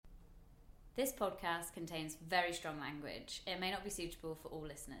This podcast contains very strong language. It may not be suitable for all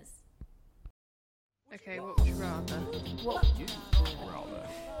listeners. Okay, what would you rather? What would you rather?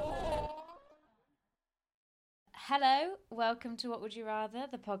 Hello, welcome to What Would You Rather,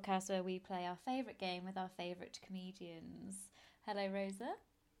 the podcast where we play our favourite game with our favourite comedians. Hello, Rosa.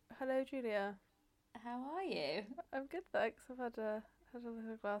 Hello, Julia. How are you? I'm good, thanks. I've had a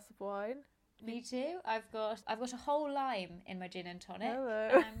little glass of wine. Me too. I've got a whole lime in my gin and tonic. Hello.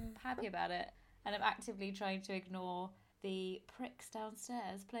 And I'm happy about it. And I'm actively trying to ignore the pricks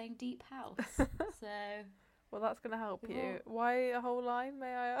downstairs playing Deep House. So, well, that's going to help you. Why a whole lime,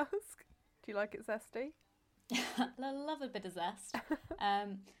 may I ask? Do you like it zesty? I love a bit of zest.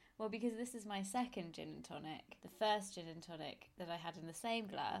 Well, because this is my second gin and tonic. The first gin and tonic that I had in the same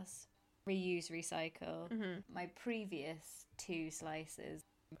glass, reuse, recycle. Mm-hmm. My previous 2 slices.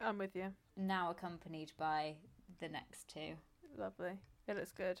 I'm with you. Now accompanied by the next 2. Lovely. It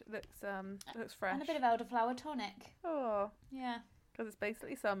looks good. It looks fresh. And a bit of elderflower tonic. Oh. Yeah. Because it's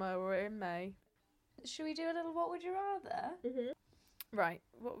basically summer. We're in May. Should we do a little What Would You Rather? Mm-hmm. Right.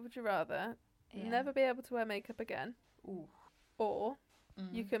 What would you rather? Yeah. Never be able to wear makeup again. Ooh. Or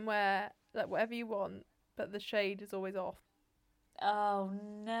you can wear like whatever you want, but the shade is always off. Oh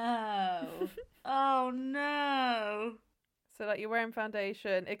no. Oh no. So like you're wearing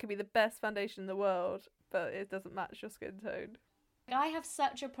foundation, it could be the best foundation in the world, but it doesn't match your skin tone. I have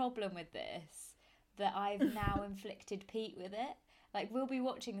such a problem with this that I've now inflicted Pete with it. Like, we'll be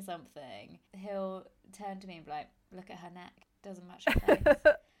watching something, he'll turn to me and be like, look at her neck, doesn't match her face.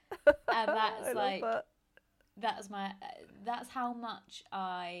 And that's like, that's how much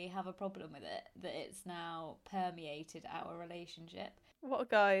I have a problem with it, that it's now permeated our relationship. What a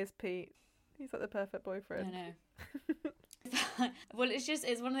guy is Pete. He's like the perfect boyfriend. I know. Well, it's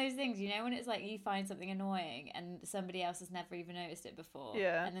one of those things, you know, when it's like you find something annoying and somebody else has never even noticed it before.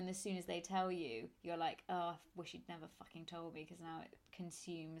 Yeah. And then as soon as they tell you, you're like, oh, I wish you'd never fucking told me, because now it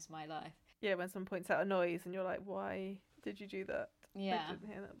consumes my life. Yeah, when someone points out a noise and you're like, why did you do that? Yeah. I didn't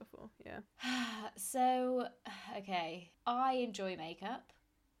hear that before. Yeah. So, okay, I enjoy makeup.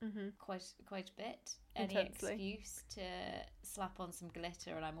 Mm-hmm. Quite a bit. Intensely. Any excuse to slap on some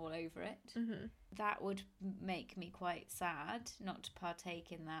glitter and I'm all over it. Mm-hmm. That would make me quite sad not to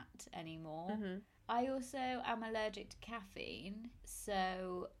partake in that anymore. Mm-hmm. I also am allergic to caffeine,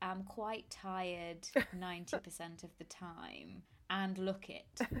 so I'm quite tired 90% of the time and look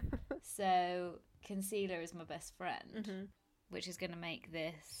it. So concealer is my best friend, which is going to make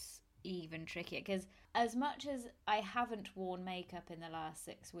this even trickier, because as much as I haven't worn makeup in the last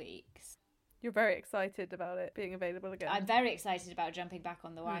 6 weeks, you're very excited about it being available again. I'm very excited about jumping back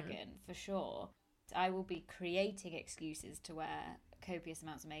on the wagon, for sure. I will be creating excuses to wear copious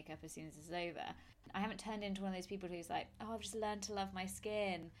amounts of makeup as soon as it's over. I haven't turned into one of those people who's like, oh, I've just learned to love my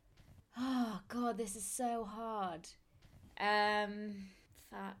skin. Oh god, this is so hard.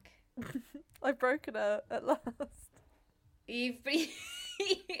 Fuck. I've broken her at last. You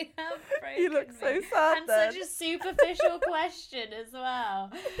have broken You look so sad and then. such a superficial question as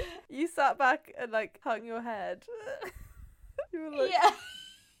well. You sat back and like hung your head. You were like... Yeah.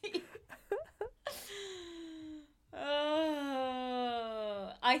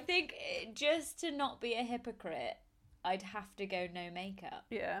 Oh, I think just to not be a hypocrite, I'd have to go no makeup.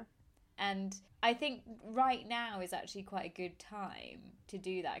 Yeah. And I think right now is actually quite a good time to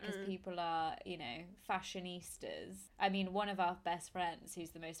do that, because people are, you know, fashionistas. I mean, one of our best friends,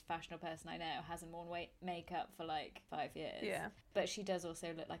 who's the most fashionable person I know, hasn't worn makeup for like 5 years. Yeah. But she does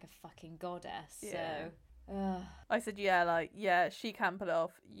also look like a fucking goddess. Yeah. So, I said, she can pull it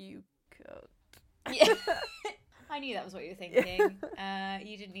off. You could. yeah. I knew that was what you were thinking.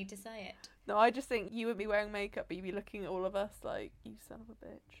 You didn't need to say it. No, I just think you wouldn't be wearing makeup, but you'd be looking at all of us like, you son of a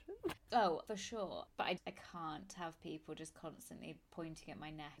bitch. Oh, for sure. But I can't have people just constantly pointing at my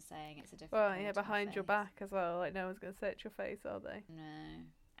neck saying it's a different Well, colour yeah, to my behind your face. back as well. Like, no one's going to say it to your face, are they? No.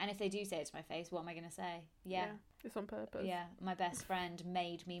 And if they do say it to my face, what am I going to say? Yeah. It's on purpose. Yeah, my best friend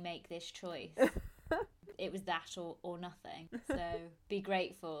made me make this choice. It was that or nothing. So be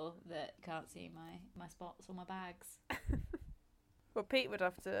grateful that you can't see my spots or my bags. Well, Pete would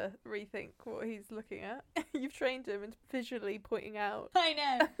have to rethink what he's looking at. You've trained him into visually pointing out. I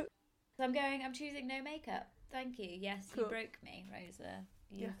know. So I'm choosing no makeup. Thank you. Yes, Cool. You broke me, Rosa.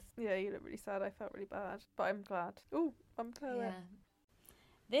 Yes. Yeah, you look really sad. I felt really bad. But I'm glad. Ooh, I'm poet. Yeah.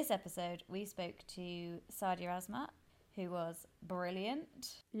 This episode, we spoke to Sadia Azmat, who was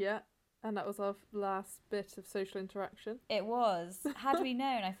brilliant. Yeah. And that was our last bit of social interaction. It was. Had we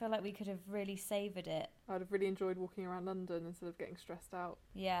known, I feel like we could have really savoured it. I'd have really enjoyed walking around London instead of getting stressed out.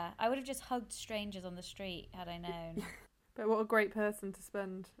 Yeah, I would have just hugged strangers on the street had I known. But what a great person to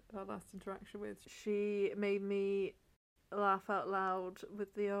spend our last interaction with. She made me laugh out loud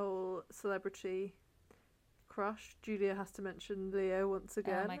with the old celebrity crush. Julia has to mention Leo once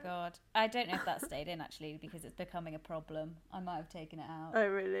again. Oh my god. I don't know if that stayed in actually because it's becoming a problem. I might have taken it out. Oh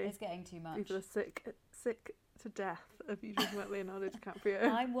really? It's getting too much. People are sick to death of you talking about Leonardo DiCaprio.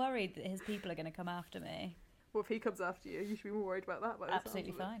 I'm worried that his people are going to come after me. Well, if he comes after you, you should be more worried about that.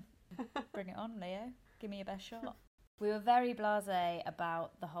 Absolutely fine. Bring it on, Leo. Give me your best shot. We were very blasé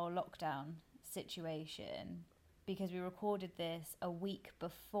about the whole lockdown situation because we recorded this a week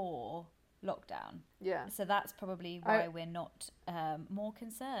before lockdown. Yeah. So that's probably why we're not more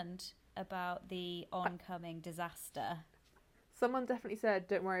concerned about the oncoming disaster. Someone definitely said,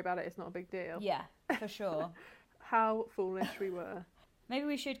 don't worry about it, it's not a big deal. Yeah, for sure. How foolish we were. Maybe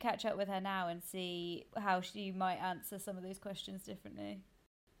we should catch up with her now and see how she might answer some of those questions differently.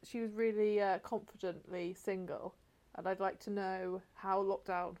 She was really confidently single, and I'd like to know how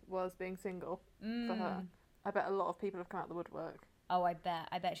lockdown was being single for her. I bet a lot of people have come out the woodwork. Oh, I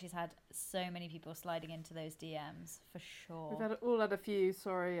bet she's had so mane people sliding into those DMs, for sure. We've all had a few,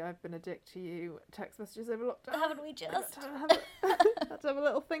 sorry, I've been a dick to you, text messages over lockdown. Haven't we just? Had to have a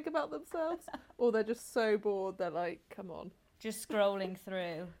little think about themselves. Or they're just so bored, they're like, come on. Just scrolling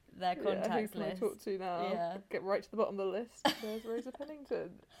through their contacts who can list. I talk to now? Yeah. Get right to the bottom of the list. There's Rosa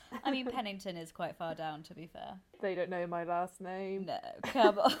Pennington. I mean, Pennington is quite far down, to be fair. They don't know my last name. No,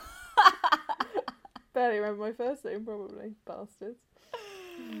 come on. Barely remember my first name, probably. Bastards.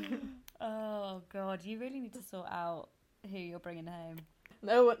 Oh, God. You really need to sort out who you're bringing home.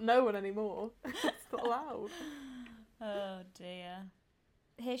 No one anymore. It's not allowed. Oh, dear.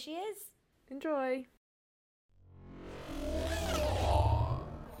 Here she is. Enjoy.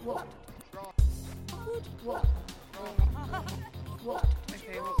 What? What?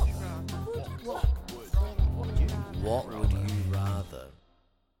 Okay, what would you rather? What would you rather?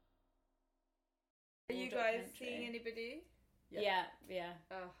 Are you guys seeing anybody? Yeah.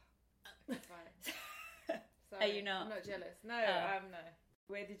 Oh, fine. Are you not? I'm not jealous. No, Oh. no.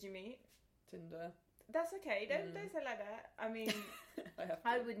 Where did you meet? Tinder. That's okay. Don't say like that. I mean,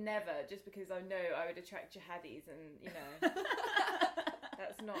 I would never, just because I know I would attract jihadis, and you know,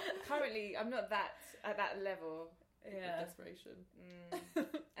 that's not currently. I'm not that at that level. Yeah. Desperation.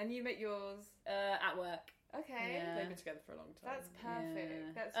 And you met yours At work. okay. Yeah. They've been together for a long time. That's perfect.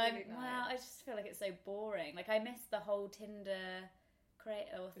 Yeah. That's really nice. Well, I just feel like it's so boring. Like, I miss the whole Tinder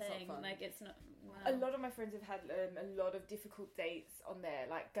creator It's not thing. fun. Like, it's not... A lot of my friends have had a lot of difficult dates on there,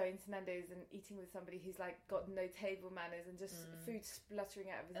 like going to Nando's and eating with somebody who's like got no table manners and just food spluttering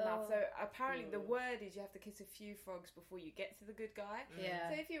out of his mouth. So apparently the word is you have to kiss a few frogs before you get to the good guy. Yeah.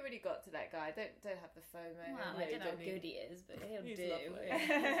 So if you already got to that guy, don't have the FOMO. Well, Yeah, I don't know you how don't good he is, but he'll He's do. lovely.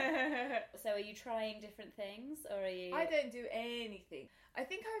 So are you trying different things, or are you... I don't do anything. I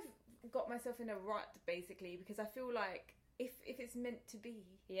think I've got myself in a rut basically because I feel like if it's meant to be,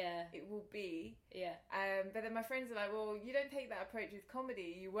 Yeah. it will be. Yeah. But then my friends are like, well, you don't take that approach with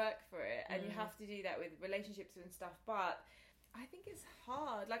comedy, you work for it, and you have to do that with relationships and stuff. But I think it's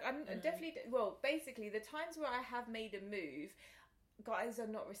hard. Like, I'm definitely, well, basically, the times where I have made a move, guys are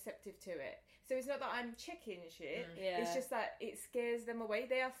not receptive to it. So it's not that I'm chicken shit, Yeah. it's just that it scares them away.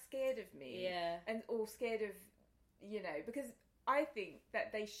 They are scared of me. Yeah. And or scared of, you know, because I think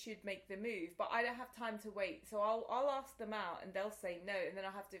that they should make the move, but I don't have time to wait. So I'll ask them out, and they'll say no, and then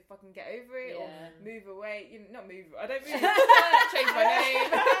I'll have to fucking get over it or move away. You know, not move. I don't move. Change my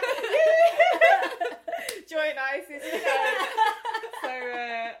name. Join ISIS. You know. So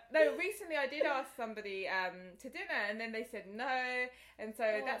no. Recently, I did ask somebody to dinner, and then they said no, and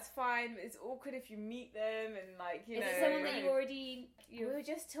so that's fine. But it's awkward if you meet them, and like you Is know. it someone that you already... We were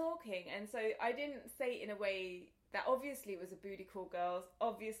just talking, and so I didn't say it in a way that obviously it was a booty call, girls.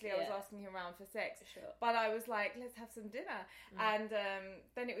 Obviously, I was asking him around for sex. Sure. But I was like, let's have some dinner. And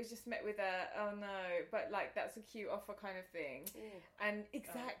then it was just met with a, oh no, but like, that's a cute offer kind of thing. And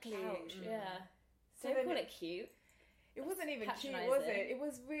exactly. Yeah. So Don't then call it cute. It wasn't even cute, patronising. was it? It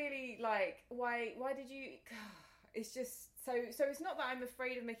was really like, why did you... It's just, so it's not that I'm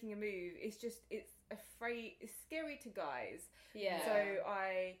afraid of making a move. It's just, it's scary to guys. Yeah. So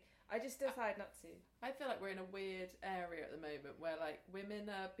I just decide not to. I feel like we're in a weird area at the moment where like women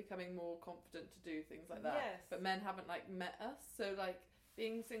are becoming more confident to do things like that, Yes. but men haven't like met us. So like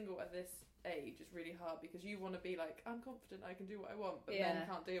being single at this age is really hard because you want to be like, I'm confident, I can do what I want, but men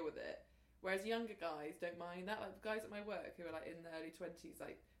can't deal with it. Whereas younger guys don't mind that. Like guys at my work who are like in their early 20s,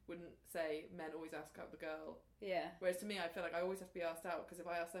 like wouldn't say men always ask out the girl. Yeah. Whereas to me, I feel like I always have to be asked out because if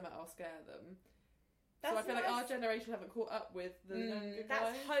I ask them out, I'll scare them. So I feel like our generation haven't caught up with the younger guys.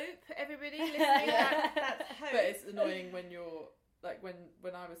 That's hope, everybody listening. That's hope. But it's annoying when you're like when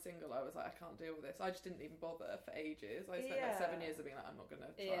I was single, I was like, I can't deal with this. I just didn't even bother for ages. I spent like 7 years of being like, I'm not gonna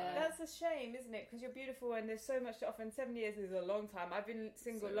try. Yeah. That's a shame, isn't it? Because you're beautiful and there's so much to offer. And 7 years is a long time. I've been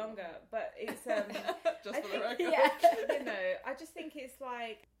single longer, but it's just for the record. Yeah, you know, I just think it's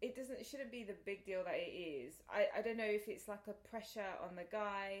like it shouldn't be the big deal that it is. I don't know if it's like a pressure on the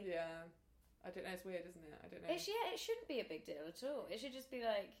guy. Yeah. I don't know, it's weird, isn't it? I don't know. It shouldn't be a big deal at all. It should just be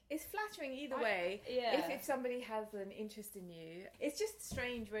like... It's flattering either way. Yeah. If somebody has an interest in you. It's just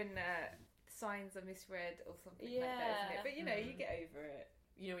strange when signs are misread or something like that, isn't it? But, you know, you get over it.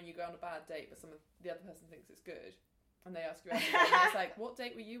 You know, when you go on a bad date but the other person thinks it's good and they ask you out and it's like, what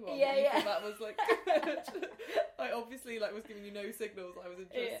date were you on? Yeah, and you thought that was like good. I obviously was giving you no signals I was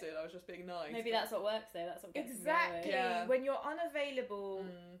interested. I was just being nice. Maybe that's what works though. That's what gets exactly. Yeah. When you're unavailable,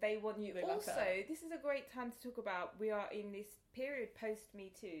 they want you. They also, this is a great time to talk about. We are in this period post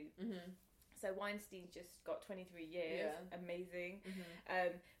Me Too. So Weinstein's just got 23 years. Yeah. Amazing.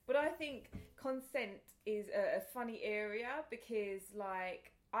 But I think consent is a funny area because,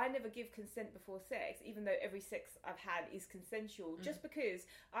 like, I never give consent before sex, even though every sex I've had is consensual, just because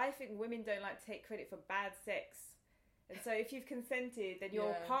I think women don't like to take credit for bad sex. And so if you've consented, then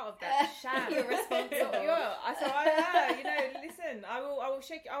you're part of that sham. You're responsible. You know, listen, I will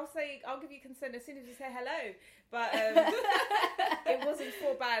shake, I'll give you consent as soon as you say hello. But it wasn't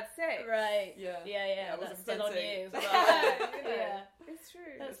for bad sex. Right. Yeah. That's still on you. But, Yeah. It's true.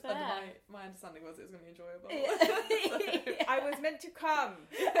 That's And fair. my understanding was it was going to be enjoyable. Yeah. I was meant to come.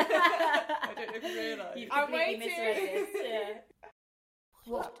 I don't know if you realise. You've I'm completely waiting. misread this. Yeah.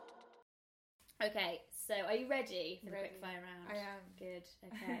 What? Okay, so are you ready for the Ready. quick fire round? I am. Good.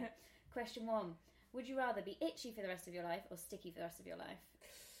 Okay. Question 1. Would you rather be itchy for the rest of your life or sticky for the rest of your life?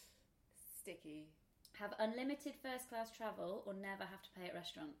 Sticky. Have unlimited first class travel or never have to pay at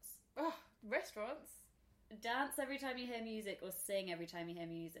restaurants? Oh, restaurants. Dance every time you hear music or sing every time you hear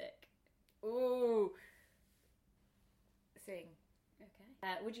music? Ooh. Sing.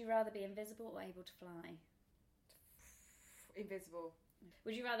 Okay. Would you rather be invisible or able to fly? Invisible.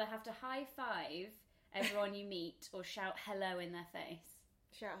 Would you rather have to high five everyone you meet or shout hello in their face?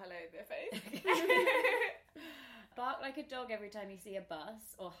 Shout hello in their face. Bark like a dog every time you see a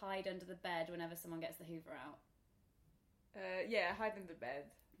bus or hide under the bed whenever someone gets the Hoover out? Yeah, hide in the bed.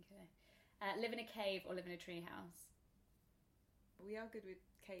 Okay. Live in a cave or live in a treehouse? We are good with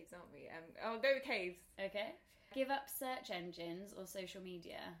caves, aren't we? I'll go with caves. Okay. Give up search engines or social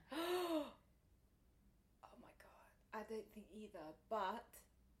media? Oh my god. I don't think either, but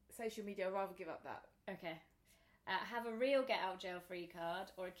social media, I'd rather give up that. Okay. Have a real get out jail free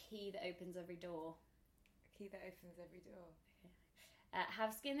card or a key that opens every door? A key that opens every door.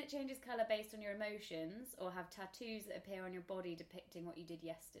 Have skin that changes colour based on your emotions or have tattoos that appear on your body depicting what you did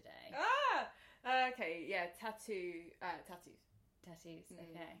yesterday? Okay, yeah, tattoos. Tattoos,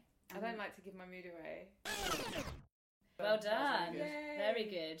 okay. I don't like to give my mood away. Well done. Yay. Very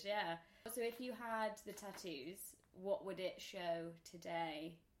good, yeah. So if you had the tattoos, what would it show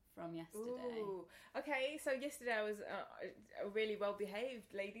today from yesterday? Ooh. Okay, so yesterday I was really well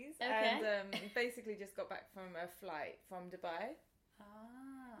behaved, ladies. Okay. And basically just got back from a flight from Dubai.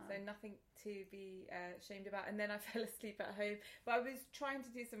 So Ah. nothing to be ashamed about. And then I fell asleep at home. But I was trying to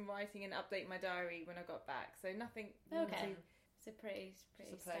do some writing and update my diary when I got back. So nothing. Okay. So pretty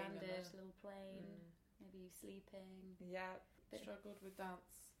Just a plane standard, and a- little plane, maybe you sleeping. Yeah. Struggled with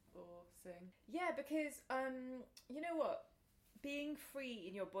dance or sing? Yeah, because you know what? Being free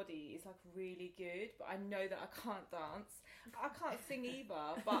in your body is like really good, but I know that I can't dance. I can't sing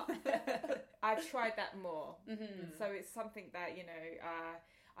either, but I've tried that more. Mm-hmm. So it's something that, you know,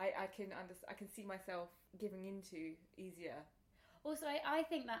 I can see myself giving into easier. Also, I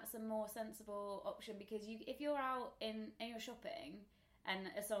think that's a more sensible option because if you're out and you're shopping and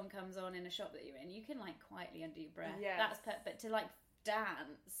a song comes on in a shop that you're in, you can like quietly under your breath. Yes. But to like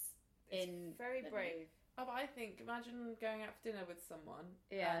dance It's very brave. Oh, but I think, imagine going out for dinner with someone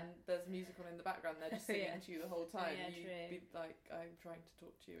Yeah. and there's music on in the background, they're just singing Yeah. to you the whole time. Yeah, You'd true. be like, I'm trying to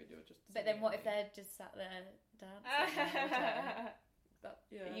talk to you and you're just But then singing what at if me. they're just sat there dancing the whole time?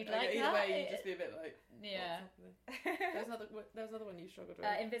 You'd like either that? way, you'd just be a bit like, Yeah. what's happening? There was another one you struggled with.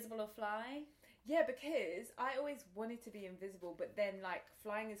 Invisible or fly? Yeah, because I always wanted to be invisible, but then like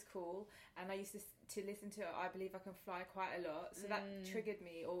flying is cool, and I used to listen to I Believe I Can Fly quite a lot, so that triggered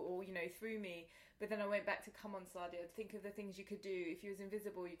me or you know threw me. But then I went back to come on Sadia. Think of the things you could do if you was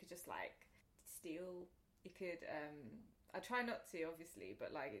invisible. You could just like steal. You could. I try not to, obviously,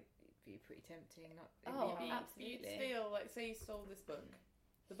 but like it'd be pretty tempting. It'd be hard. absolutely. You'd feel like, say you stole this book,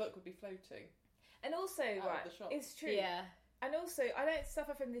 the book would be floating. And also, Out of the shop. it's true. Yeah. And also, I don't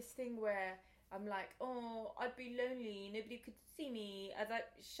suffer from this thing where I'm like, oh, I'd be lonely, nobody could see me. I'd like,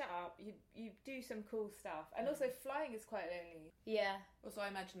 shut up, you do some cool stuff. And also, flying is quite lonely. Yeah. Also, I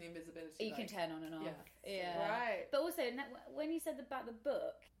imagine the invisibility. You can turn on and off. Yeah. Right. But also, when you said about the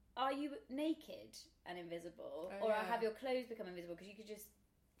book, are you naked and invisible? Or have your clothes become invisible? Because you could just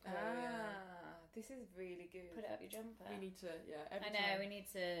this is really good. put it up your jumper. We need to, every I know, time. we need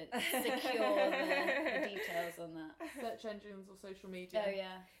to secure the details on that. Search engines or social media. Oh,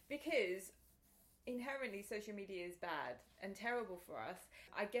 yeah. Because inherently social media is bad and terrible for us.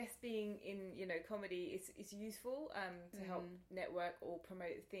 I guess being in, comedy is useful to help network or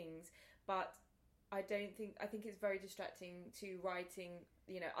promote things, but I think it's very distracting to writing,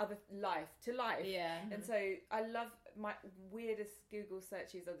 other life. Yeah. And so I love my weirdest Google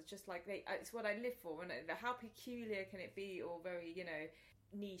searches are just like it's what I live for, and how peculiar can it be, or very,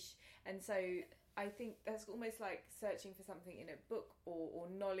 niche. And so I think that's almost like searching for something in a book or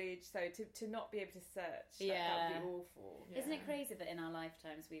knowledge. So to not be able to search, that would be awful. Yeah. Isn't it crazy that in our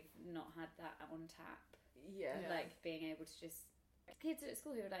lifetimes we've not had that on tap? Yeah. Like being able to just... Kids at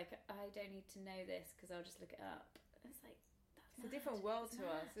school who are like, I don't need to know this because I'll just look it up. And it's like, it's a different world to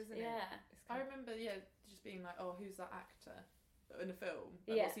us, isn't it? Yeah. I remember, just being like, oh, who's that actor in a film?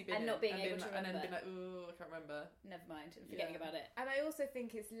 Yeah, What's he been and in? not being and able then, to and then remember. being like, oh, I can't remember. Never mind, and forgetting about it. And I also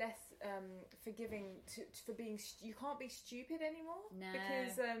think it's less forgiving for being... you can't be stupid anymore. No.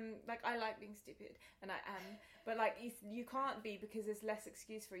 Because, I like being stupid, and I am. But, you can't be, because there's less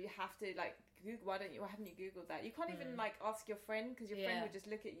excuse for it. You have to, Google... Why haven't you Googled that? You can't even, ask your friend, because your friend would just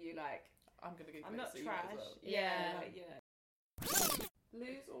look at you like... I'm going to Google I'm not it, so trash. you might as well. Yeah.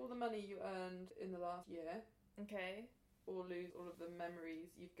 Lose all the money you earned in the last year, Okay. or lose all of the memories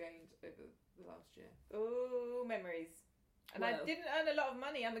you've gained over the last year. Ooh, memories. And I Whoa. didn't earn a lot of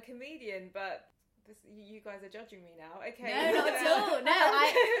money. I'm a comedian, but you guys are judging me now. Okay. No, not at all.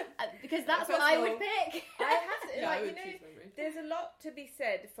 No, because that's what I would pick. I have to, I would choose memory. there's a lot to be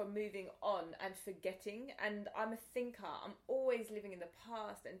said for moving on and forgetting, and I'm a thinker. I'm always living in the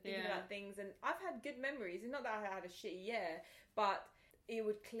past and thinking about things, and I've had good memories. It's not that I had a shitty year, but it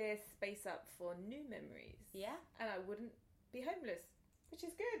would clear space up for new memories. Yeah. And I wouldn't be homeless, which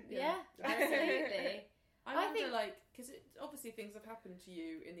is good. Yeah, absolutely. I wonder, because obviously things have happened to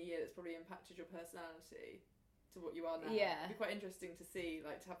you in the year that's probably impacted your personality to what you are now. Yeah. It'd be quite interesting to see,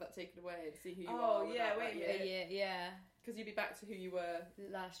 to have that taken away and see who you Oh, are. yeah, without wait, that year. Yeah. Because you'd be back to who you were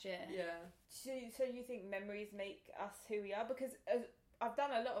Last year. Yeah. So you think memories make us who we are? Because I've done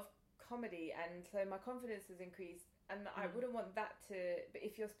a lot of comedy, and so my confidence has increased, and I wouldn't want that to... But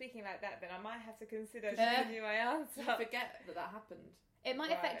if you're speaking like that, then I might have to consider changing my answer. You forget that happened. It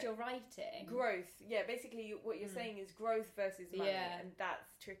might affect your writing. Growth. Yeah, basically what you're saying is growth versus money, and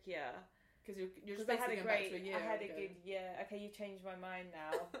that's trickier. Because you're just I had basically a going back to a year I had a ago. good year. Okay, you changed my mind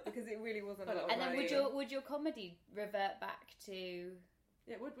now, because it really wasn't a lot of And then money. would your comedy revert back to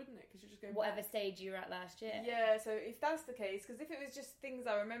Yeah, it would, wouldn't it? Because you're just going whatever back. stage you were at last year? Yeah, so if that's the case, because if it was just things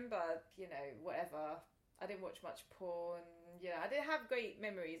I remember, whatever, I didn't watch much porn, I didn't have great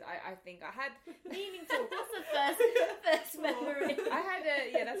memories. I think I had meaningful... That's the first memory. I had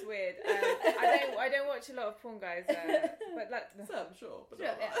that's weird. I don't watch a lot of porn, guys, but Some, sure. But Sure,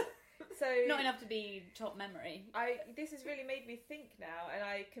 not yeah. so Not enough to be top memory. this has really made me think now, and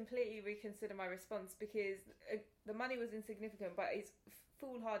I completely reconsider my response, because the money was insignificant, but it's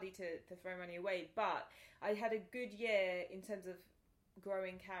foolhardy to throw money away. But I had a good year in terms of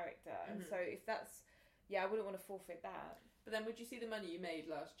growing character, and so if that's I wouldn't want to forfeit that. But then would you see the money you made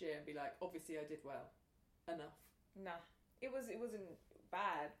last year and be like, obviously I did well enough? Nah, it wasn't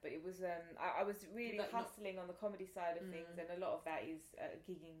bad, but it was I was really hustling on the comedy side of things, and a lot of that is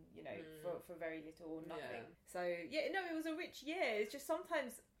gigging, for very little or nothing. So it was a rich year. It's just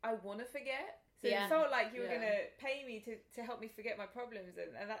sometimes I want to forget. So it felt like you were going to pay me to help me forget my problems,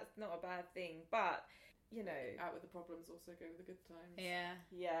 and that's not a bad thing. But out with the problems, also go with the good times. Yeah.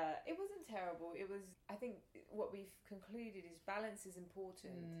 It wasn't terrible. It was, I think what we've concluded is balance is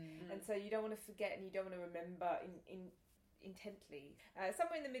important, and so you don't want to forget and you don't want to remember intently.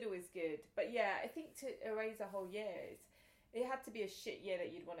 Somewhere in the middle is good, but I think to erase a whole year, it had to be a shit year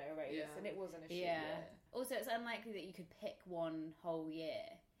that you'd want to erase, and it wasn't a shit year. Also, it's unlikely that you could pick one whole year,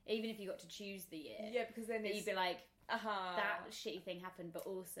 even if you got to choose the year. Yeah, because then you'd be like, that Uh-huh. shitty thing happened, but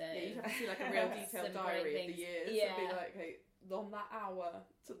also you'd have to see a real detailed some diary great of the things. years and be like, okay, on that hour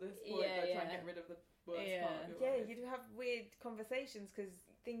to this point, try and get rid of the worst part of your life. You'd have weird conversations because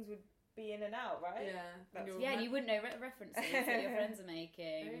things would be in and out, right? Yeah. You wouldn't know references that your friends are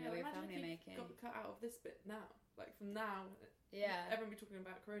making, or your imagine family if are you making. got cut out of this bit now. Like from now, everyone be talking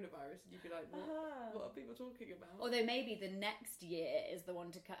about coronavirus, and you'd be like, what are people talking about? Although maybe the next year is the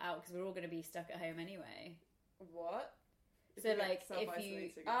one to cut out because we're all going to be stuck at home anyway. What? So like if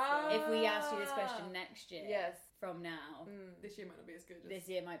we asked you this question next year, from now, this year might not be as good. This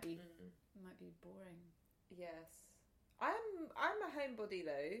year might be boring. Yes, I'm a homebody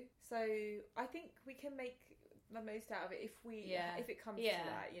though, so I think we can make the most out of it if it comes to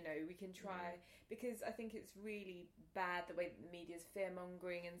that, we can try, because I think it's really bad the way that the media's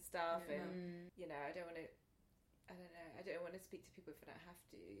fear-mongering and stuff, and I don't want to speak to people if I don't have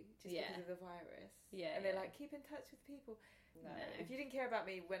to, just because of the virus, and they're like, keep in touch with people. No. If you didn't care about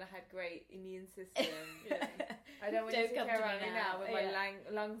me when I had great immune system, I don't want you to care about me now when my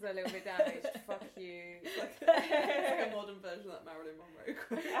lungs are a little bit damaged. Fuck you. It's like a modern version of that Marilyn Monroe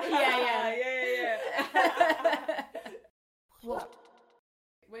quote. Yeah. What?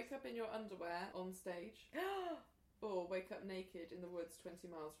 Wake up in your underwear on stage, or wake up naked in the woods 20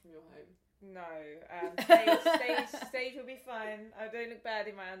 miles from your home. No, stage will be fine. I don't look bad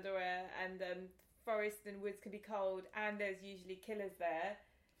in my underwear, and forests and woods can be cold, and there's usually killers there,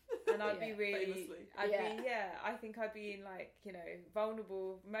 and I'd be really, I think I'd be in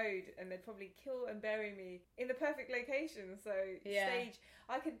vulnerable mode, and they'd probably kill and bury me in the perfect location. So stage,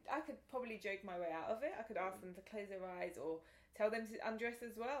 I could probably joke my way out of it. I could ask them to close their eyes or tell them to undress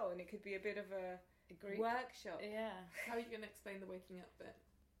as well, and it could be a bit of a workshop. Yeah. How are you going to explain the waking up bit?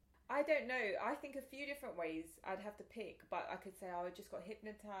 I don't know. I think a few different ways I'd have to pick, but I could say I just got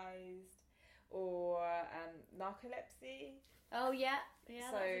hypnotised, or narcolepsy. Oh yeah.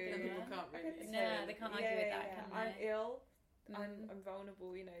 So people can't really. They can't argue with that. Can I'm ill. I'm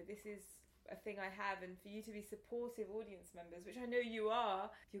vulnerable. This is a thing I have, and for you to be supportive audience members, which I know you are,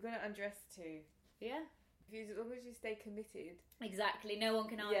 you're going to undress too. Yeah. As long as you stay committed. Exactly. No one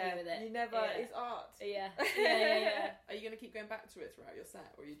can argue with it. You never. It's art. Yeah. Are you going to keep going back to it throughout your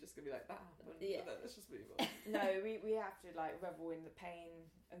set, or are you just going to be like, that happened? Yeah. Let's just move on. No, we have to revel in the pain,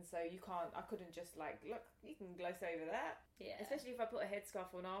 and so you can't. I couldn't just look. You can gloss over that. Yeah. Especially if I put a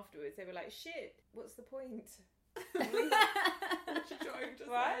headscarf on afterwards, they were like, "Shit, what's the point?" What you trying to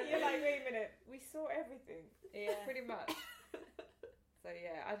right? say? You're like, wait a minute. We saw everything. Yeah. Pretty much. So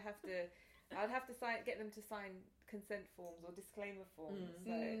yeah, I'd have to get them to sign consent forms or disclaimer forms.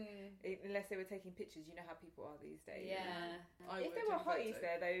 So unless they were taking pictures, you know how people are these days. Yeah. If there were hotties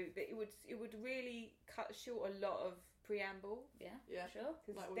there, though, it would really cut short a lot of preamble. Yeah. Sure.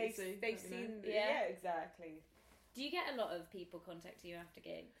 Because like they've seen. Yeah, exactly. Do you get a lot of people contacting you after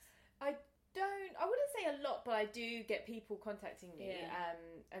gigs? I wouldn't say a lot, but I do get people contacting me. Yeah.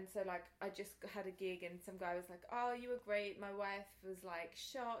 And so I just had a gig, and some guy was like, "Oh, you were great." My wife was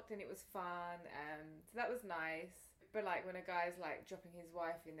shocked, and it was fun. So that was nice. But when a guy's dropping his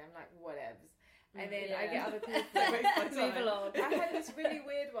wife in, I'm like, whatevs. And then I get other people. Move along. I had this really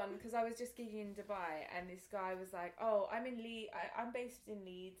weird one because I was just gigging in Dubai, and this guy was like, "Oh, I'm in I'm based in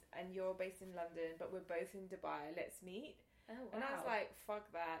Leeds, and you're based in London, but we're both in Dubai. Let's meet." Oh, wow. And I was like,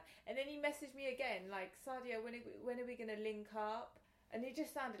 fuck that. And then he messaged me again, Sadia, when are we going to link up? And he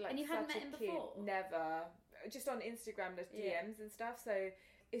just sounded like and you such hadn't met him a kid. before? Never. Just on Instagram, there's DMs and stuff. So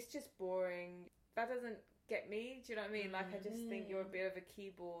it's just boring. That doesn't get me. Do you know what I mean? I just think you're a bit of a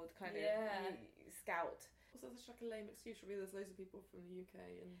keyboard kind of scout. Also, that's a lame excuse. Really, there's loads of people from the UK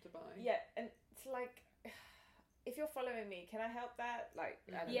and Dubai. Yeah, and it's if you're following me, can I help that? I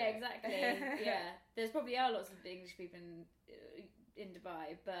don't know. Exactly. Yeah, there's probably are lots of English people in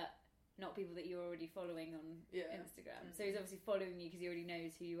Dubai, but not people that you're already following on Instagram. So he's obviously following you because he already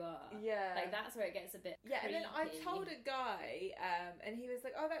knows who you are. Yeah, that's where it gets a bit. Yeah, creepy. and then I told a guy, and he was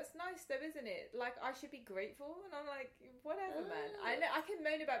like, "Oh, that's nice, though, isn't it? I should be grateful." And I'm like, "Whatever, man. I know I can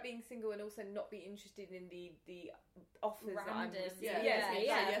moan about being single and also not be interested in the offers that I'm receiving.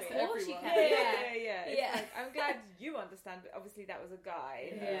 Of course you can. Yeah. I'm glad you understand, but obviously that was a guy,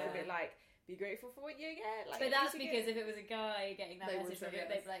 and he was a bit be grateful for what you get. But that's because if it was a guy getting that message from it, yes.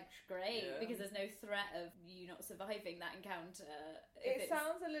 they'd be like, great, because there's no threat of you not surviving that encounter. It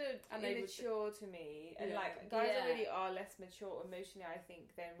sounds a little immature to me, and guys really are less mature emotionally, I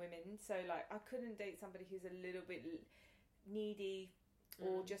think, than women. So I couldn't date somebody who's a little bit needy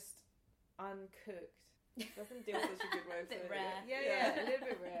or just uncooked. Doesn't deal with such a good way of saying it. Rare. Yeah, a little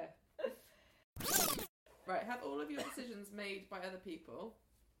bit rare. Right, have all of your decisions made by other people,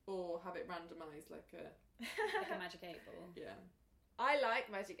 or have it randomised like a Magic 8 Ball. Yeah. I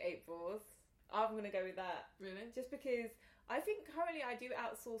like Magic 8 Balls. I'm going to go with that. Really? Just because I think currently I do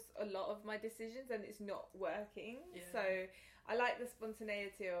outsource a lot of my decisions and it's not working. Yeah. So I like the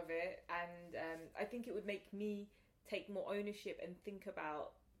spontaneity of it, and I think it would make me take more ownership and think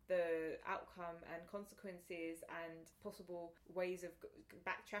about the outcome and consequences and possible ways of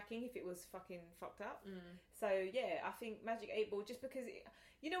backtracking if it was fucking fucked up. So yeah, I think Magic 8 Ball, just because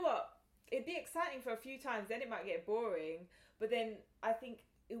you know what, it'd be exciting for a few times, then it might get boring, but then I think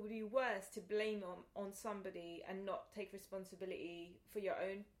it would be worse to blame on somebody and not take responsibility for your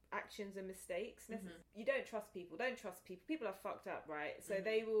own actions and mistakes. You don't trust people. People are fucked up, right? So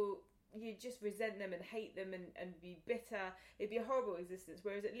you just resent them and hate them and be bitter. It'd be a horrible existence,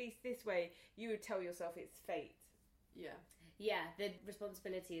 whereas at least this way you would tell yourself it's fate. Yeah, the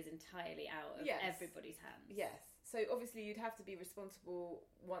responsibility is entirely out of everybody's hands. Yes. So obviously you'd have to be responsible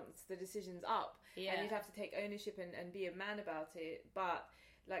once the decision's up, and you'd have to take ownership and be a man about it. But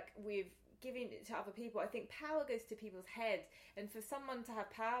like with giving it to other people, I think power goes to people's head, and for someone to have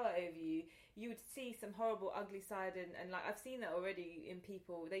power over you, you would see some horrible ugly side, and like I've seen that already in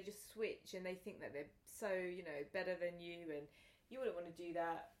people. They just switch and they think that they're so, you know, better than you, and you wouldn't want to do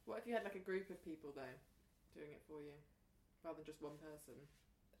that. What if you had like a group of people though doing it for you rather than just one person?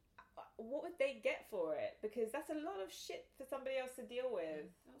 What would they get for it? Because that's a lot of shit for somebody else to deal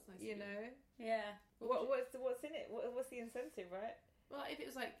with. That's nice. You know? Yeah. What's in it? What's the incentive, right? Well, if it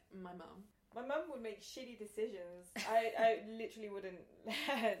was like my mum. My mum would make shitty decisions. I literally wouldn't.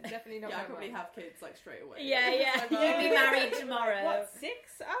 Definitely not. Yeah, I my probably mum. have kids like straight away. Yeah. You'd be married tomorrow. What, 6?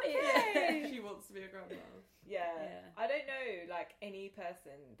 Okay. She wants to be a grandma. Yeah. I don't know, like, any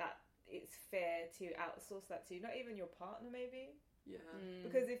person that it's fair to outsource that to. Not even your partner, maybe. Yeah.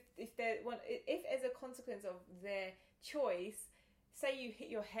 Because if as a consequence of their choice, say you hit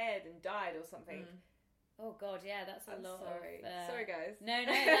your head and died or something. Oh God, yeah, that's a lot. Sorry, of, sorry guys. No,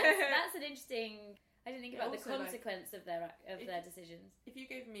 that's an interesting. I didn't think about the Also, consequence of their decisions. If you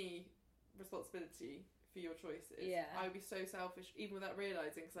gave me responsibility for your choices, I would be so selfish, even without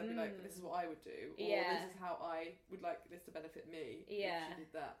realising, because I'd be like, "This is what I would do," or "This is how I would like this to benefit me." Yeah, if she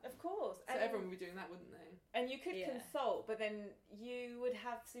did that. Of course. So everyone would be doing that, wouldn't they? And you could consult, but then you would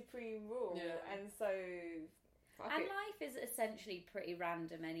have supreme rule, and so. Life is essentially pretty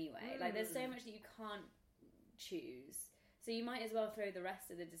random anyway. Like, there's so much that you can't choose, so you might as well throw the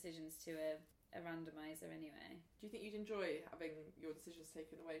rest of the decisions to a randomizer anyway. Do you think you'd enjoy having your decisions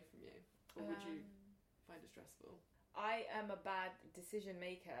taken away from you, or would you find it stressful? I am a bad decision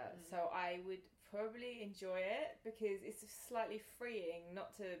maker, so I would probably enjoy it because it's slightly freeing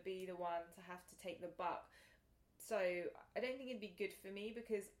not to be the one to have to take the buck. So I don't think it'd be good for me,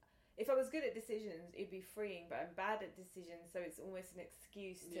 because if I was good at decisions, it'd be freeing, but I'm bad at decisions, so it's almost an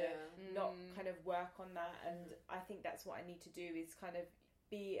excuse to not kind of work on that. And I think that's what I need to do, is kind of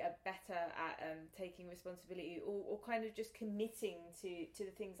be better at taking responsibility, or kind of just committing to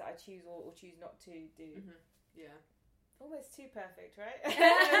the things that I choose or choose not to do. Yeah. Almost too perfect, right?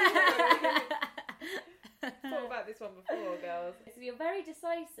 Thought about this one before, girls. So you're very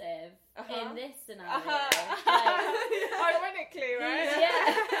decisive in this scenario. Ironically, right?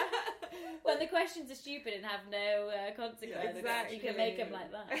 Yeah. When the questions are stupid and have no consequence, exactly. You can make them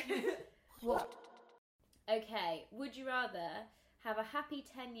like that. What? Okay, would you rather have a happy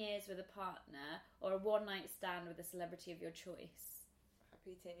 10 years with a partner or a one-night stand with a celebrity of your choice?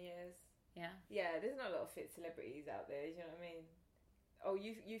 Happy 10 years. Yeah? Yeah, there's not a lot of fit celebrities out there, do you know what I mean? Oh,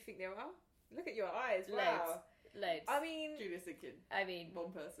 you think there are? Look at your eyes, wow. Loads. I mean... Julia's thinking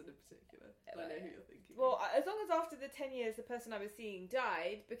one person in particular. I know who you're thinking. Well, as long as after the 10 years the person I was seeing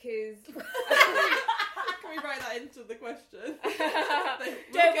died, because... Can we write that into the question?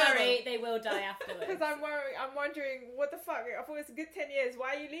 Don't worry, they will die afterwards. Because I'm wondering, what the fuck? I thought it was a good 10 years.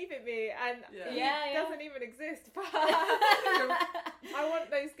 Why are you leaving me? And he doesn't even exist. But I want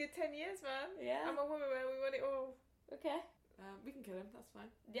those good 10 years, man. Yeah. I'm a woman, man. We want it all. Okay. We can kill him. That's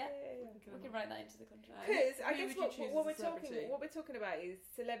fine. Yeah. We can write that into the contract. Because I guess what we're talking about is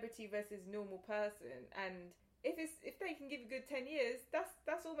celebrity versus normal person, and if they can give a good 10 years,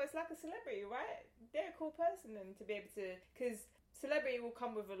 that's almost like a celebrity, right? They're a cool person, and to be able to, because celebrity will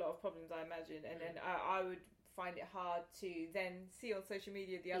come with a lot of problems, I imagine, and then I would find it hard to then see on social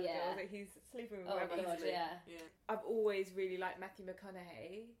media the other girls that he's sleeping with. Oh God, yeah. I've always really liked Matthew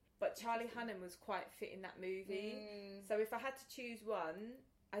McConaughey, but Charlie Hunnam was quite fit in that movie. So if I had to choose one,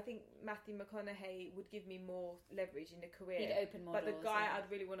 I think Matthew McConaughey would give me more leverage in the career. He'd open more doors. But the guy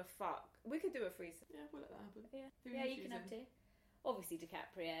I'd really want to fuck. We could do a threesome. Yeah, we'll let that happen. Yeah, you can have two. Obviously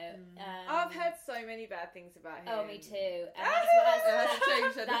DiCaprio. I've heard so many bad things about him. Oh, me too. And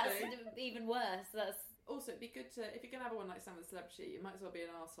that's even worse. Also, it'd be good to, if you're going to have a one-night stand with a celebrity, it might as well be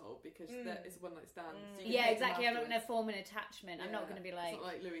an arsehole, because it's a one-night stand. So exactly. I'm not going to form an attachment. I'm not going to be like... It's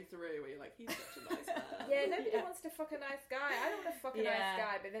not like Louis Theroux, where you're like, he's such a nice man. Yeah, nobody wants to fuck a nice guy. I don't want to fuck a nice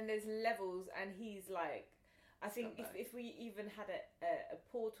guy, but then there's levels, and he's like... I think if we even had a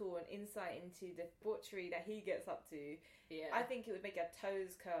portal, an insight into the debauchery that he gets up to, I think it would make our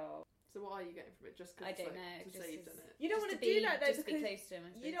toes curl. So what are you getting from it? Just because I don't know. to say you've done it. You don't want to do that though, just because be close to him,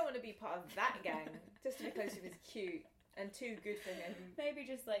 you don't want to be part of that gang. Just to be close to him is cute and too good for him. Maybe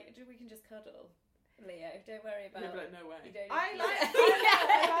just like we can just cuddle, Leo. Don't worry about. He'll be like, no way. You don't I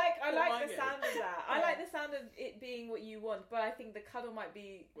like the sound of that. I like the sound of it being what you want, but I think the cuddle might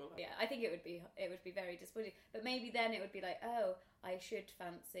be. Yeah, I think it would be very disappointing. But maybe then it would be like, oh, I should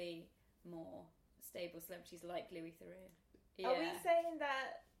fancy more stable celebrities like Louis Theroux. Yeah. Are we saying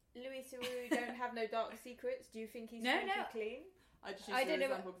that Louis Theroux don't have no dark secrets? Do you think he's clean? I just use an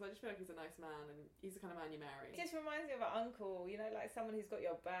example because I just feel like he's a nice man and he's the kind of man you marry. It just reminds me of an uncle, you know, like someone who's got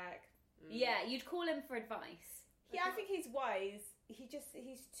your back. Yeah, you'd call him for advice. Yeah, I think he's wise.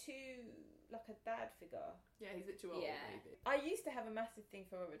 He's too like a dad figure. Yeah, he's a bit too old. Yeah. Maybe. I used to have a massive thing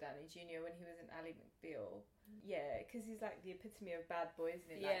for Robert Downey Jr. when he was in Ally McBeal. Yeah, because he's like the epitome of bad boys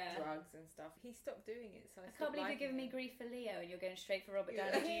and like drugs and stuff. He stopped doing it, so I can't believe you're giving me grief for Leo and you're going straight for Robert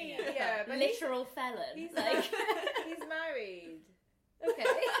Downey Jr. Yeah, but literal felon. He's like he's married. Okay.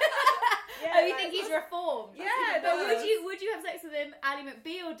 Yeah, oh, you think he's reformed? Yeah, but would you have sex with him Ally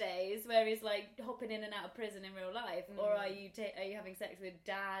McBeal days, where he's like hopping in and out of prison in real life, or are you having sex with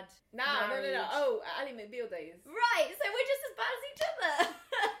dad? No. Oh, Ally McBeal days. Right, so we're just as bad as each other.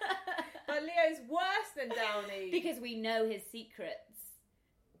 But Leo's worse than Downey because we know his secrets.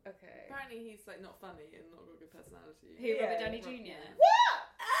 Okay. Apparently he's like not funny and not got a good personality. Who, Robert Downey Jr.? What?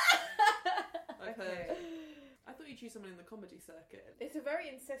 I've heard. I thought you'd choose someone in the comedy circuit. It's a very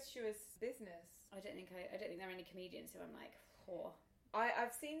incestuous business. I don't think there are any comedians who I'm like, oh.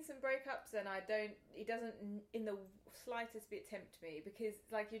 I've seen some breakups and it doesn't in the slightest bit tempt me, because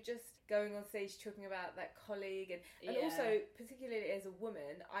like you're just going on stage talking about that colleague and also particularly as a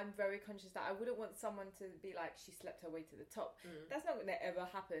woman, I'm very conscious that I wouldn't want someone to be like she slept her way to the top. That's not going to ever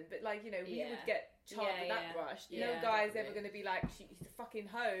happen, but like, you know, we would get charred with that brush. No guy's ever going to be like she's a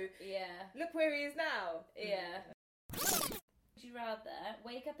fucking hoe. Look where he is now. Would you rather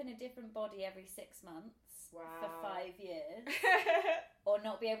wake up in a different body every 6 months for 5 years, or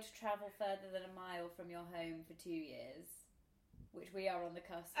not be able to travel further than a mile from your home for 2 years, which we are on the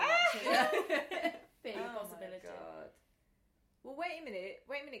cusp of actually being a possibility? My God. Well, wait a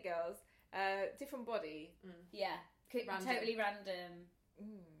minute, girls. Different body. Yeah, Random. Totally random.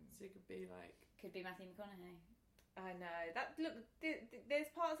 So it could be like Matthew McConaughey. I know that. Look, there's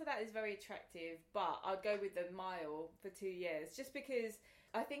parts of that is very attractive, but I'd go with the mile for 2 years, just because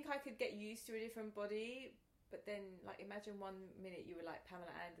I think I could get used to a different body. But then, like, imagine 1 minute you were like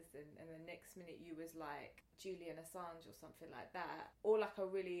Pamela Anderson, and the next minute you was like Julian Assange or something like that, or like a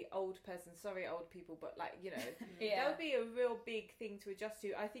really old person. Sorry, old people, but like, you know, that would be a real big thing to adjust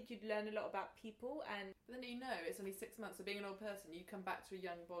to. I think you'd learn a lot about people, and but then it's only 6 months. So being an old person, you come back to a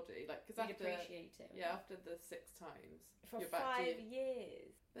young body, like because you'd appreciate it. Yeah, after the 6 times for you're 5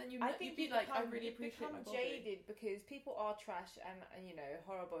 years. Then I think you'd be like, I really appreciate my body. Jaded because people are trash and you know,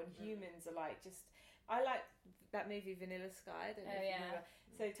 horrible, and humans are like just. I like that movie Vanilla Sky. I don't know if you remember.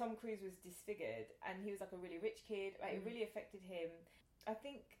 So Tom Cruise was disfigured, and he was like a really rich kid. Like it really affected him. I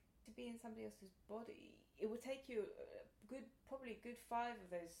think to be in somebody else's body, it would take you probably a good 5 of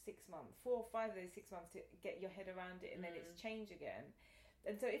those 6 months, 4 or 5 of those 6 months to get your head around it, and then it's change again.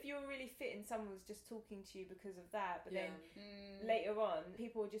 And so if you were really fit and someone was just talking to you because of that, but then later on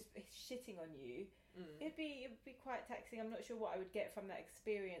people were just shitting on you, it'd be quite taxing. I'm not sure what I would get from that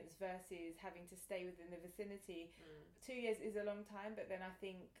experience versus having to stay within the vicinity. 2 years is a long time, but then I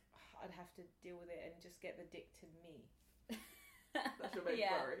think I'd have to deal with it and just get the dick to me. That's your main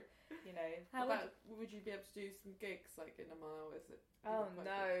worry. You know, would you be able to do some gigs like in a mile? Is it? Oh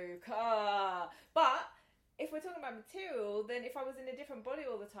no, but. If we're talking about material, then if I was in a different body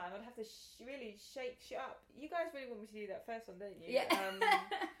all the time, I'd have to really shake shit up. You guys really want me to do that first one, don't you? Yeah.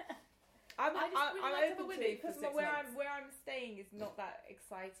 I'm like open to it because where I'm staying is not that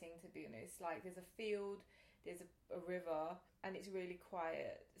exciting, to be honest. Like there's a field, there's a river, and it's really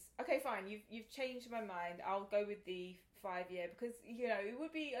quiet. Okay, fine. You've changed my mind. I'll go with the 5 year because you know it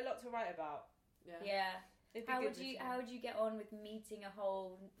would be a lot to write about. Yeah. How would you get on with meeting a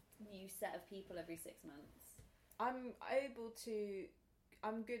whole new set of people every 6 months? I'm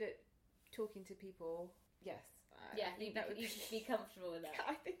good at talking to people. Yes. You'd be comfortable with that.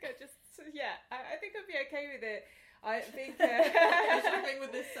 I think I think I'd be okay with it. I think I'm struggling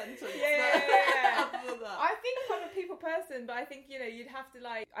with this sentence. Yeah. I think I'm a people person, but I think you'd have to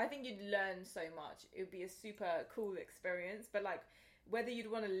I think you'd learn so much. It would be a super cool experience, but whether you'd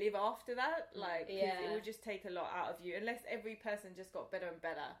want to live after that, it would just take a lot out of you, unless every person just got better and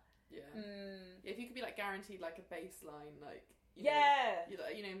better. Yeah. If you could be like guaranteed like a baseline, like you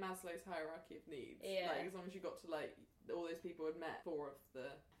know Maslow's hierarchy of needs. Yeah. Like as long as you got to like all those people had met 4 of the.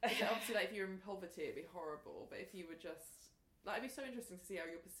 Obviously, like if you were in poverty, it'd be horrible. But if you were just like, it'd be so interesting to see how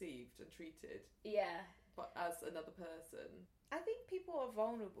you're perceived and treated. Yeah. But as another person. I think people are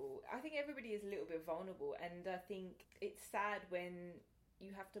vulnerable. I think everybody is a little bit vulnerable, and I think it's sad when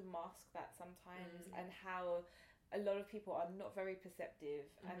you have to mask that sometimes, and how a lot of people are not very perceptive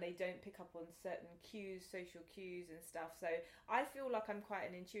and they don't pick up on certain cues, social cues and stuff. So I feel like I'm quite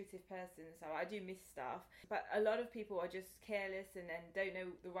an intuitive person, so I do miss stuff. But a lot of people are just careless and don't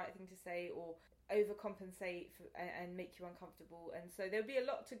know the right thing to say, or overcompensate and make you uncomfortable. And so there'll be a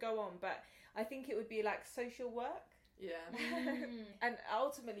lot to go on, but I think it would be like social work. Yeah. And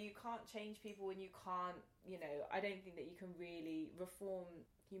ultimately you can't change people, and you can't, you know, I don't think that you can really reform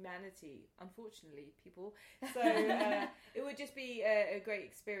humanity, unfortunately, people. So it would just be a great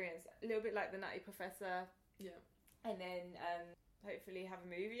experience, a little bit like the Nutty Professor. Yeah. And then hopefully have a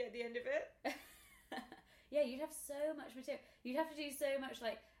movie at the end of it. Yeah, you'd have so much material. You'd have to do so much,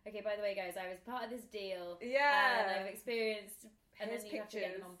 like, okay, by the way, guys, I was part of this deal. Yeah. And I've experienced, and Here's then you have to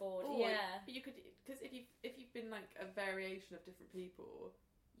get them on board. Or, yeah. But you could, because if you've been like a variation of different people,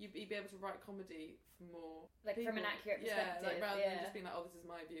 you'd be able to write comedy for more Like people. from an accurate perspective. Yeah, like rather than just being like, oh, this is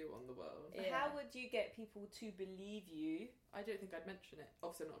my view on the world. Yeah. How would you get people to believe you? I don't think I'd mention it.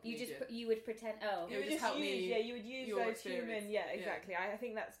 Obviously, I'm not a You comedian. you would pretend. Oh, It would just help me. Yeah, you would use your those experience. human. Yeah, exactly. I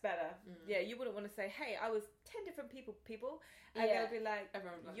think that's better. Yeah, you wouldn't want to say, "Hey, I was 10 different people," and Yeah. they'll be like,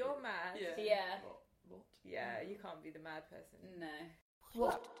 Everyone would like "You're it. mad." Yeah. Yeah. What? Yeah, you can't be the mad person. no.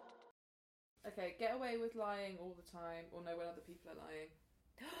 What? Okay, get away with lying all the time, or know when other people are lying.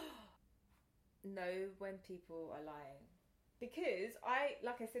 Know when people are lying, because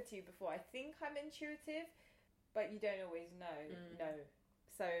like I said to you before, I think I'm intuitive, but you don't always know. No,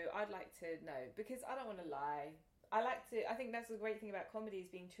 so I'd like to know, because I don't want to lie. I think that's the great thing about comedy, is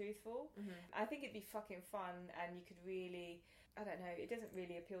being truthful. I think it'd be fucking fun, and you could really, I don't know, it doesn't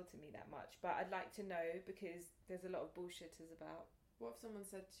really appeal to me that much, but I'd like to know, because there's a lot of bullshitters about. What if someone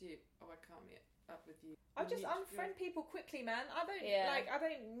said to you, "Oh, I can't meet up with you"? I just unfriend people quickly, man. I don't I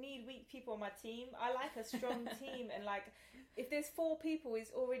don't need weak people on my team. I like a strong team, and like if there's 4 people, it's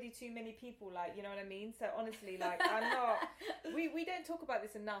already too many people. Like, you know what I mean? So honestly, like I'm not. We don't talk about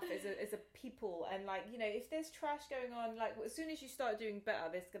this enough as a people, and like, you know, if there's trash going on, like as soon as you start doing better,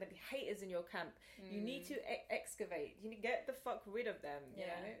 there's gonna be haters in your camp. You need to excavate. You need to get the fuck rid of them. You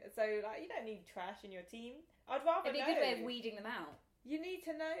know? So like, you don't need trash in your team. I'd rather. It'd be a good way of weeding them out. You need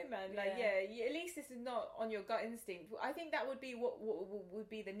to know, man. Like, at least this is not on your gut instinct. I think that would be what would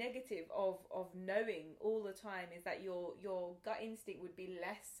be the negative of knowing all the time, is that your gut instinct would be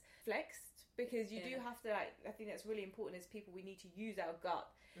less flexed, because you do have to, like, I think that's really important as people. We need to use our gut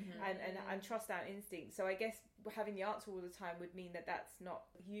and trust our instinct. So I guess having the answer all the time would mean that that's not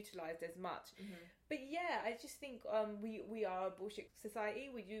utilised as much. But yeah, I just think we are a bullshit society.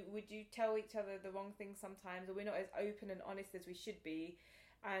 Would you tell each other the wrong things sometimes, or we're not as open and honest as we should be,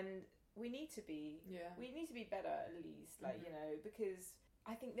 and we need to be. Yeah. We need to be better, at least, like, you know, because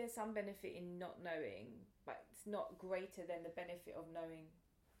I think there's some benefit in not knowing, but it's not greater than the benefit of knowing.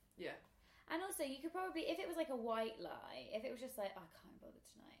 Yeah. And also, you could probably, if it was like a white lie, if it was just like, oh, I can't bother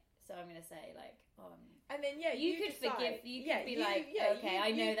tonight, so I'm going to say like, and then you could decide. forgive. You could be like, okay,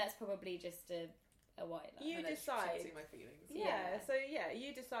 I know that's probably just a white lie. You decide. My feelings. So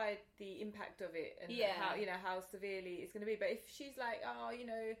you decide the impact of it, and how, you know, how severely it's going to be. But if she's like, oh, you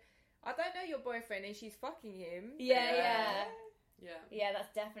know, I don't know your boyfriend, and she's fucking him. Yeah,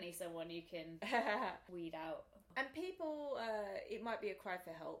 that's definitely someone you can weed out. And people, it might be a cry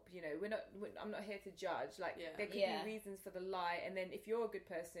for help. You know, I'm not here to judge. Like, there could be reasons for the lie, and then if you're a good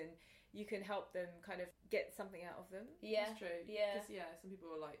person, you can help them kind of get something out of them. Yeah, that's true. Yeah, because some people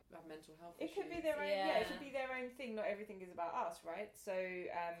are like have mental health issues. It could be their own. Yeah, it could be their own thing. Not everything is about us, right? So,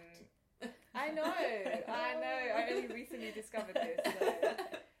 I know. I only recently discovered this. So.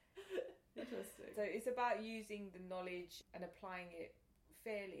 Interesting. So it's about using the knowledge and applying it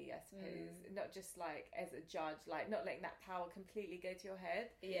fairly, I suppose, not just like as a judge, like not letting that power completely go to your head.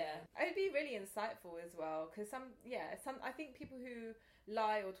 Yeah, it'd be really insightful as well, because some I think people who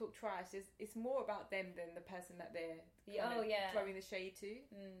lie or talk trash, it's more about them than the person that they're throwing the shade to.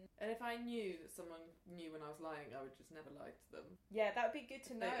 And if I knew that someone knew when I was lying, I would just never lie to them. Yeah, that would be good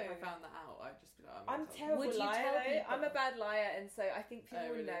to know. If I found that out, I'd just be like, I'm a terrible liar. I'm a bad liar, and so I think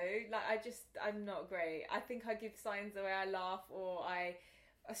people really? know. Like, I'm not great. I think I give signs the way I laugh, or I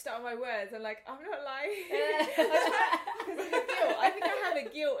start my words. I'm like, I'm not lying. Because of the guilt. I think I have a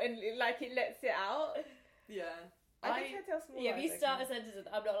guilt, and like it lets it out. Yeah. I think I tell small Yeah, if lies. you start a sentence with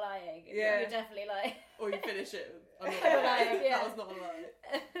 "I'm not lying," Yeah. you're definitely lying. Or you finish it with, I'm not I'm lying. lying, yeah. That was not a lie.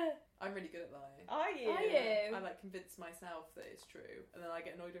 I'm really good at lying. Are you? Are you? I like convince myself that it's true, and then I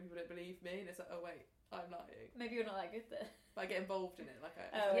get annoyed when people don't believe me, and it's like, oh wait, I'm lying. Maybe you're not that good then. But I get involved in it, like I.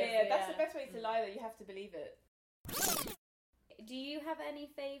 Oh, Yeah, yeah. that's the best way to lie. Though you have to believe it. Do you have any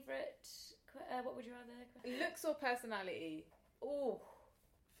favourite? What would you rather? Looks or personality? Oh,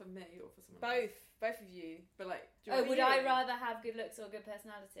 For me or for someone else? both of you. But like, do you Oh, want would you? I rather have good looks or good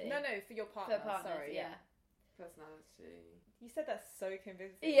personality? No, for your partner. For partners, Sorry, yeah. personality? You said that so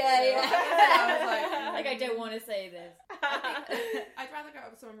convincing. Yeah, yeah. I was like I don't want to say this. I'd rather go out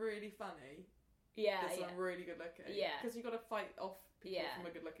with someone really funny Yeah, than yeah. someone really good looking. Yeah. Because you've got to fight off people Yeah. from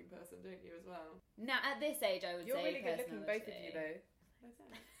a good looking person, don't you, as well? Now at this age, I would You're say really good looking, both of you, though. No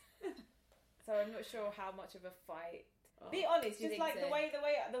sense. So I'm not sure how much of a fight. Oh. Be honest, Do you just think like so?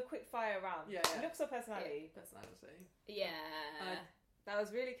 the quick fire round. Yeah. Looks or personality? Personality. Yeah. That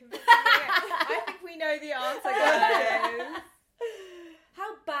was really convincing. I think we know the answer, guys.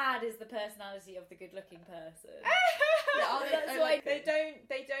 How bad is the personality of the good-looking person? That's why they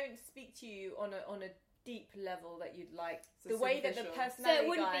don't speak to you on a deep level that you'd like. So the way that the superficial. So personality it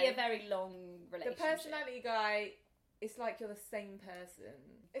wouldn't guy, be a very long the relationship. personality guy, it's like you're the same person.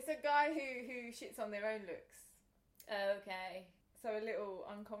 It's a guy who shits on their own looks, Okay, so a little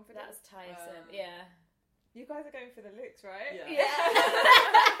unconfident. that's tiresome. Yeah. You guys are going for the looks, right? Yeah.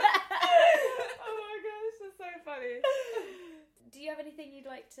 Oh my gosh, that's so funny. Do you have anything you'd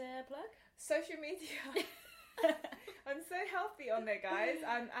like to plug? Social media. I'm so healthy on there, guys.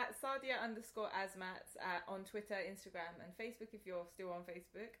 I'm at Sadia_Azmat on Twitter, Instagram, and Facebook if you're still on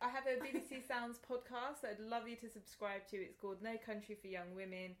Facebook. I have a BBC Sounds podcast that I'd love you to subscribe to. It's called No Country for Young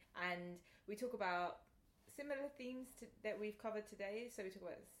Women, and we talk about similar themes that we've covered today. So we talk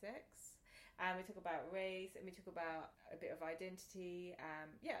about sex, and we talk about race, and we talk about a bit of identity.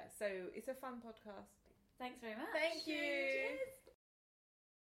 So it's a fun podcast. Thanks very much. Thank you. Cheers.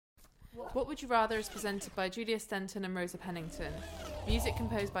 What Would You Rather is presented by Julia Stenton and Rosa Pennington. Music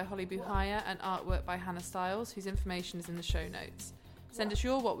composed by Holly Buhaya and artwork by Hannah Stiles, whose information is in the show notes. Send us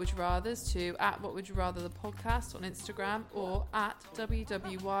your What Would You Rathers to @WhatWouldYouRather the podcast on Instagram or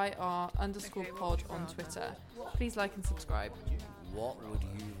 @WWYR_pod on Twitter. Please like and subscribe. What would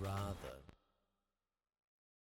you rather?